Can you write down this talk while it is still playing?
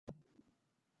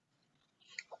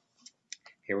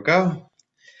Here we go.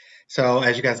 So,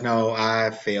 as you guys know, I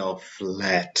fell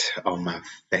flat on my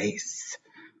face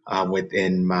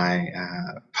within my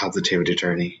positivity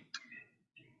journey.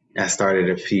 I started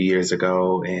a few years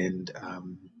ago, and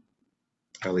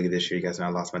earlier this year, you guys know I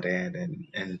lost my dad,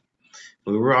 and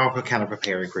we were all kind of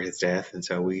preparing for his death, and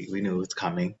so we knew it was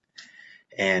coming.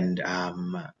 And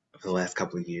for the last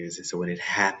couple of years, and so when it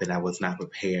happened, I was not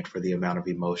prepared for the amount of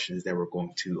emotions that were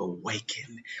going to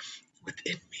awaken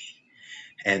within me.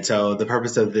 And so the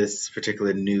purpose of this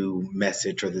particular new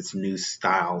message or this new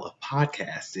style of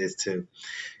podcast is to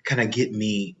kind of get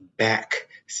me back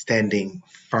standing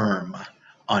firm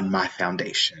on my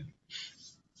foundation.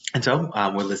 And so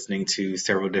we're listening to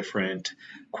several different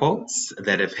quotes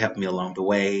that have helped me along the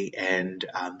way. And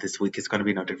this week is going to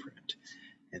be no different.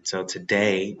 And so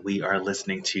today we are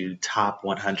listening to top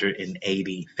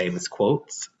 180 famous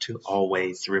quotes to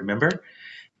always remember.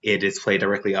 It is played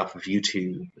directly off of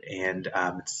YouTube, and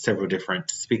it's several different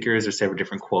speakers or several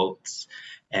different quotes,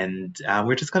 and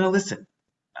we're just going to listen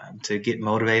to get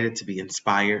motivated, to be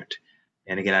inspired.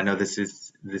 And again, I know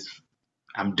this.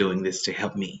 I'm doing this to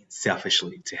help me,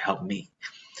 selfishly, to help me,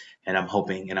 and I'm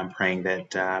hoping and I'm praying that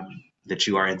that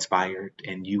you are inspired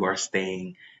and you are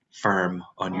staying firm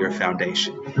on your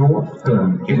foundation.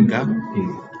 Short-term Here we go.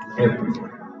 thinking is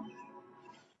everywhere.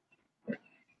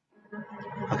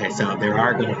 Okay, so there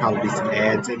are going to probably be some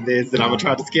ads in this that I'm going to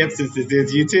try to skip since this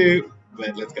is YouTube.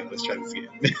 But let's go. Let's try this again.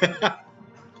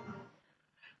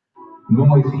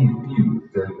 Noisy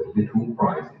feuds over little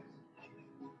prizes.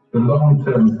 The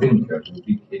long-term thinker will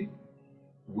be king.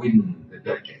 Win the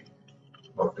decade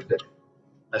of the day.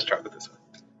 Let's try with this one.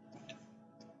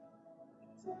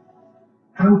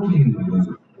 How do you move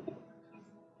forward?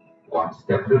 One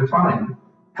step at a time.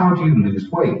 How do you lose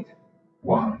weight?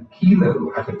 1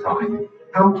 kilo at a time.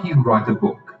 How do you write a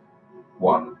book?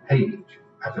 1 page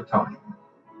at a time.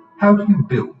 How do you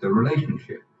build a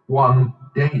relationship? 1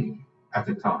 day at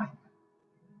a time.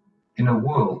 In a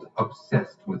world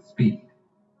obsessed with speed,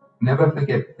 never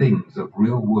forget things of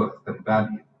real worth and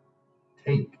value.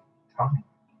 Take time.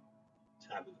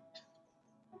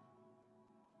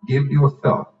 Give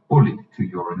yourself fully to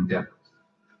your endeavors.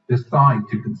 Decide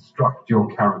to construct your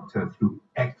character through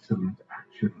excellent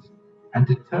actions and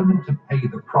determine to pay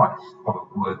the price of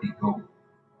a worthy goal.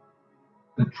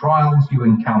 The trials you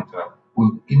encounter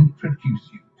will introduce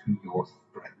you to your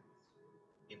strengths.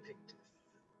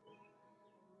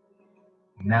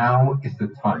 Now is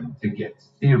the time to get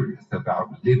serious about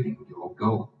living your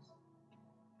goals.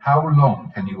 How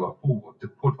long can you afford to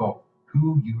put off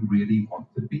who you really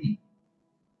want to be?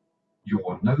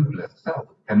 Your nobler self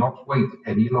cannot wait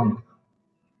any longer.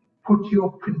 Put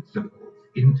your principles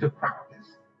into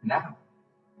practice now.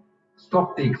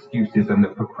 Stop the excuses and the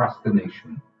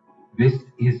procrastination. This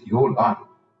is your life.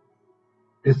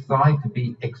 Decide to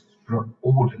be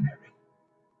extraordinary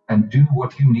and do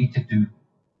what you need to do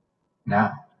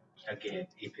now. Again,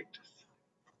 Epictetus.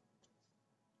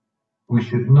 We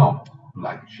should not,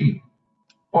 like sheep,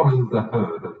 follow the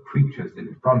herd of creatures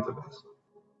in front of us,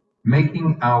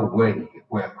 making our way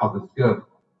where others go,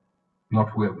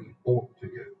 not where we ought to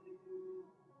go.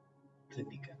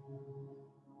 Seneca.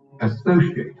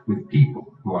 Associate with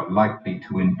people who are likely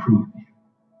to improve you.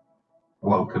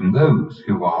 Welcome those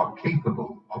who are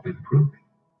capable of improving.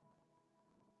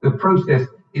 The process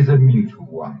is a mutual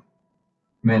one.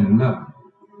 Men learn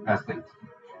as they teach.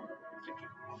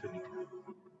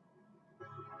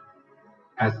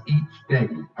 As each day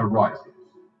arises,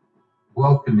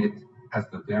 welcome it as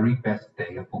the very best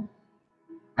day of all,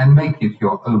 and make it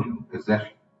your own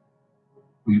possession.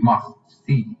 We must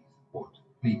seize what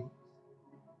please.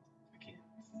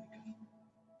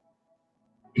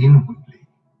 Inwardly,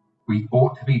 we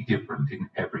ought to be different in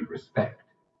every respect,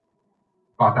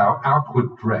 but our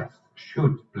outward dress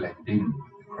should blend in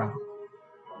with the crowd.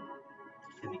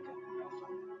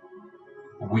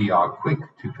 We are quick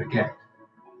to forget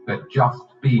that just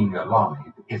being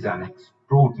alive is an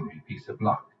extraordinary piece of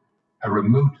luck, a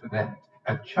remote event,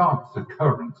 a chance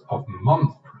occurrence of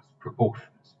monstrous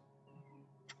proportions.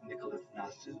 Nicholas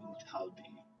Nassim Taleb.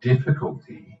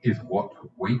 Difficulty is what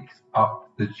wakes up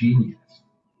the genius.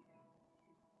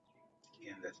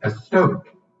 A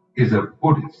Stoic is a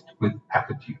Buddhist with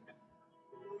attitude.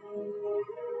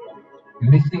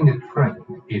 Missing a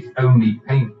train is only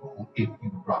painful if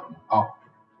you run after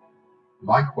it.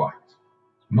 Likewise,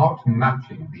 not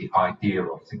matching the idea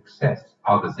of success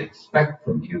others expect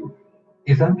from you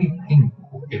is only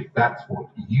painful if that's what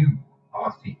you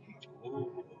are seeking.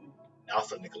 Ooh,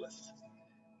 also Nicholas.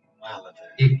 Wow, I love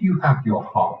that. If you have your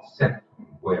heart set on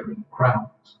wearing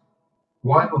crowns,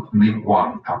 why not make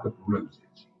one out of roses?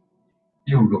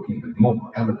 You look even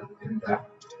more elegant in that.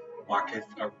 Marcus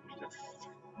Aurelius.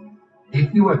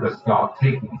 If you ever start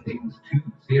taking things too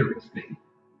seriously,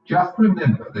 just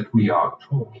remember that we are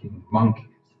talking monkeys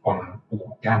on an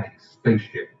organic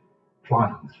spaceship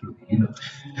flying through the universe.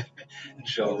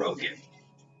 Joe Rogan.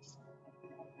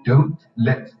 Don't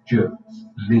let germs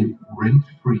live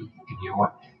rent-free in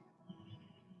your head.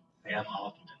 Sam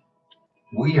Altman.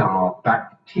 We are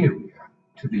bacteria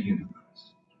to the universe.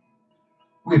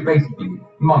 We're basically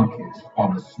monkeys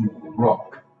on a small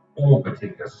rock,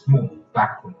 orbiting a small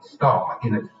backward star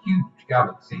in a huge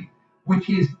galaxy, which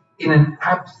is in an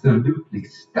absolutely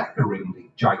staggeringly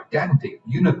gigantic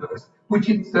universe, which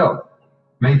itself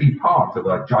may be part of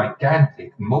a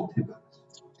gigantic multiverse.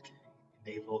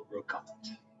 Naval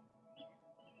Ragot.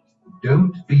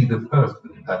 Don't be the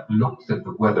person that looks at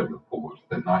the weather report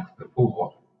the night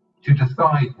before to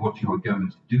decide what you are going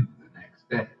to do the next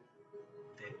day.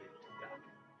 David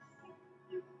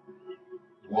Goggins.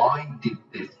 Why did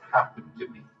this happen to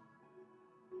me?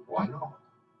 Why not?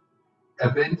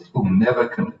 Events will never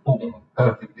conform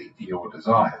perfectly to your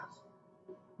desires.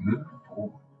 Move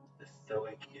forward. The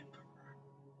Stoic Emperor.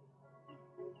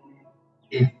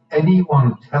 If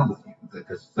anyone tells you that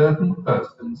a certain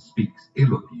person speaks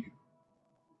ill of you,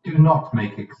 do not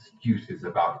make excuses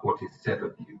about what is said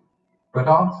of you, but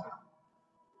answer,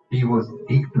 he was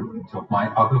ignorant of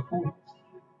my other faults,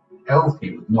 else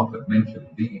he would not have mentioned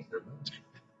these alone.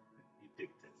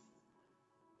 Eutychus.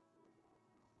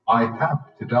 I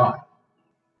have to die.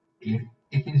 If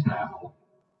it is now,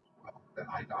 well, then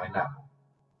I die now.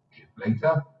 If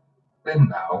later, then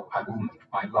now I will make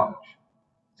my lunch,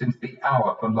 since the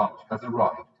hour for lunch has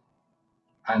arrived,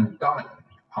 and dying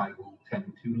I will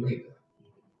tend to later.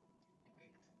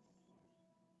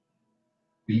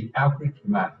 The average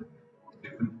man in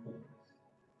different forms,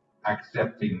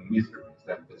 accepting miseries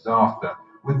and disaster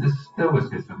with the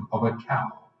stoicism of a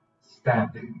cow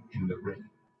standing in the rain.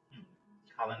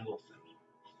 Colin Wilson.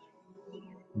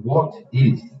 What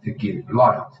is to give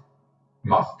light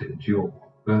must endure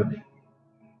burning.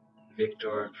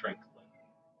 Viktor Frankl.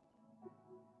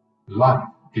 Life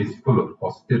is full of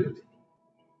hostility,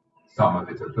 some of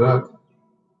it overt,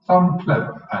 some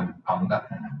clever and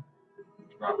underhand.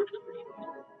 Robert Greene.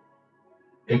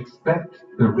 Expect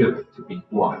the river to be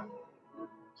wild,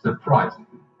 surprising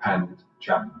and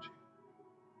challenging.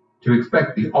 To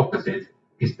expect the opposite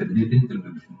is to live in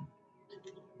delusion.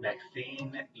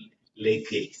 Maxine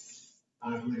Legase.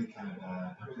 I really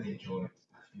enjoyed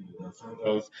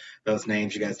those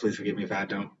names. You guys, please forgive me if I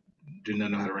do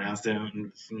not know how to pronounce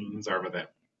them. Sorry about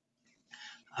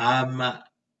that.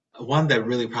 One that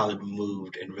really probably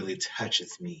moved and really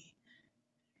touches me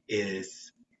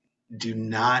is do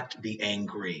not be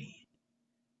angry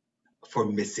for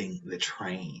missing the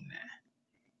train.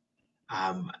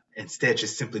 Instead,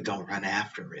 just simply don't run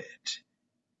after it.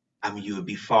 You would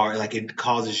be far, like it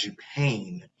causes you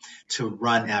pain to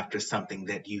run after something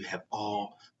that you have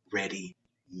already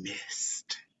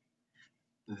missed.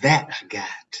 That I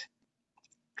got.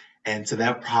 And so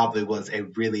that probably was a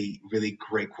really, really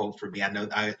great quote for me. I know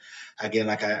I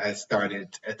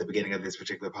started at the beginning of this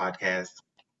particular podcast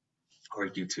or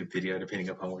YouTube video, depending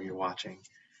upon where you're watching.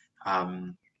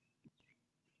 I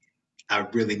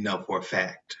really know for a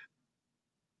fact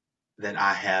that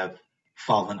I have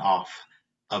fallen off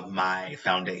of my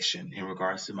foundation in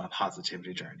regards to my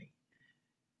positivity journey.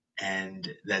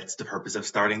 And that's the purpose of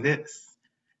starting this.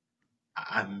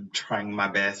 I'm trying my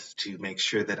best to make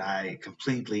sure that I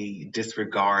completely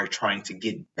disregard trying to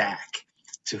get back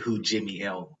to who Jimmy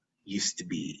L used to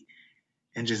be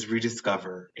and just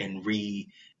rediscover and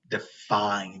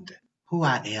redefine who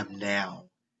I am now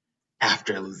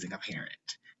after losing a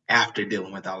parent, after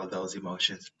dealing with all of those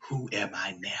emotions. Who am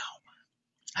I now?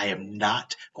 I am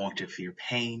not going to fear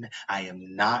pain. I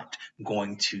am not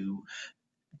going to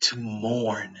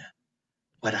mourn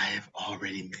what I have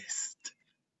already missed.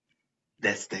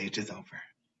 That stage is over.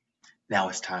 Now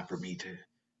it's time for me to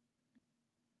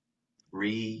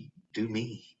redo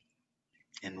me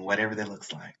and whatever that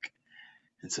looks like.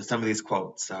 And so some of these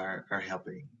quotes are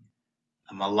helping.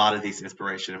 A lot of these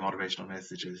inspiration and motivational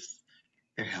messages,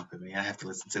 they're helping me. I have to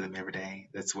listen to them every day.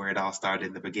 That's where it all started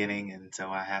in the beginning, and so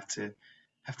I have to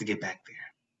get back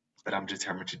there. But I'm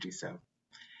determined to do so.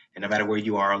 And no matter where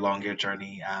you are along your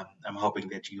journey, I'm hoping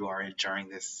that you are enjoying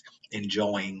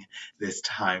this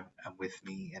time with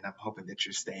me, and I'm hoping that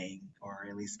you're staying or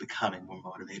at least becoming more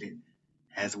motivated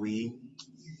as we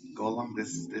go along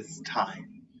this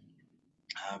time.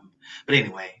 But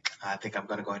anyway, I think I'm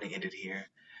going to go ahead and end it here.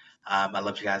 I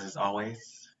love you guys as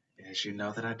always, as you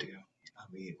know that I do.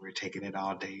 We're taking it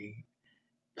all day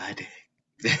by day.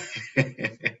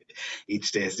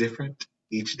 Each day is different.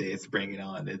 Each day is bringing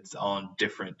on its own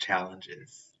different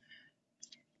challenges.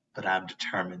 But I'm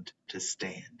determined to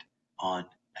stand on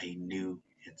a new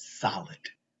and solid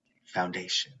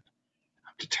foundation.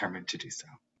 I'm determined to do so.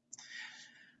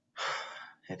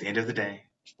 At the end of the day,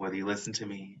 whether you listen to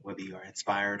me, whether you are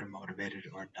inspired or motivated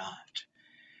or not,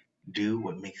 do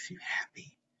what makes you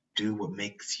happy. Do what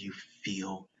makes you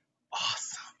feel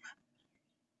awesome.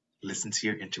 Listen to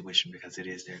your intuition because it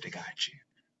is there to guide you.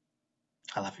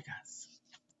 I love you guys.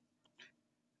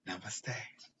 Namaste.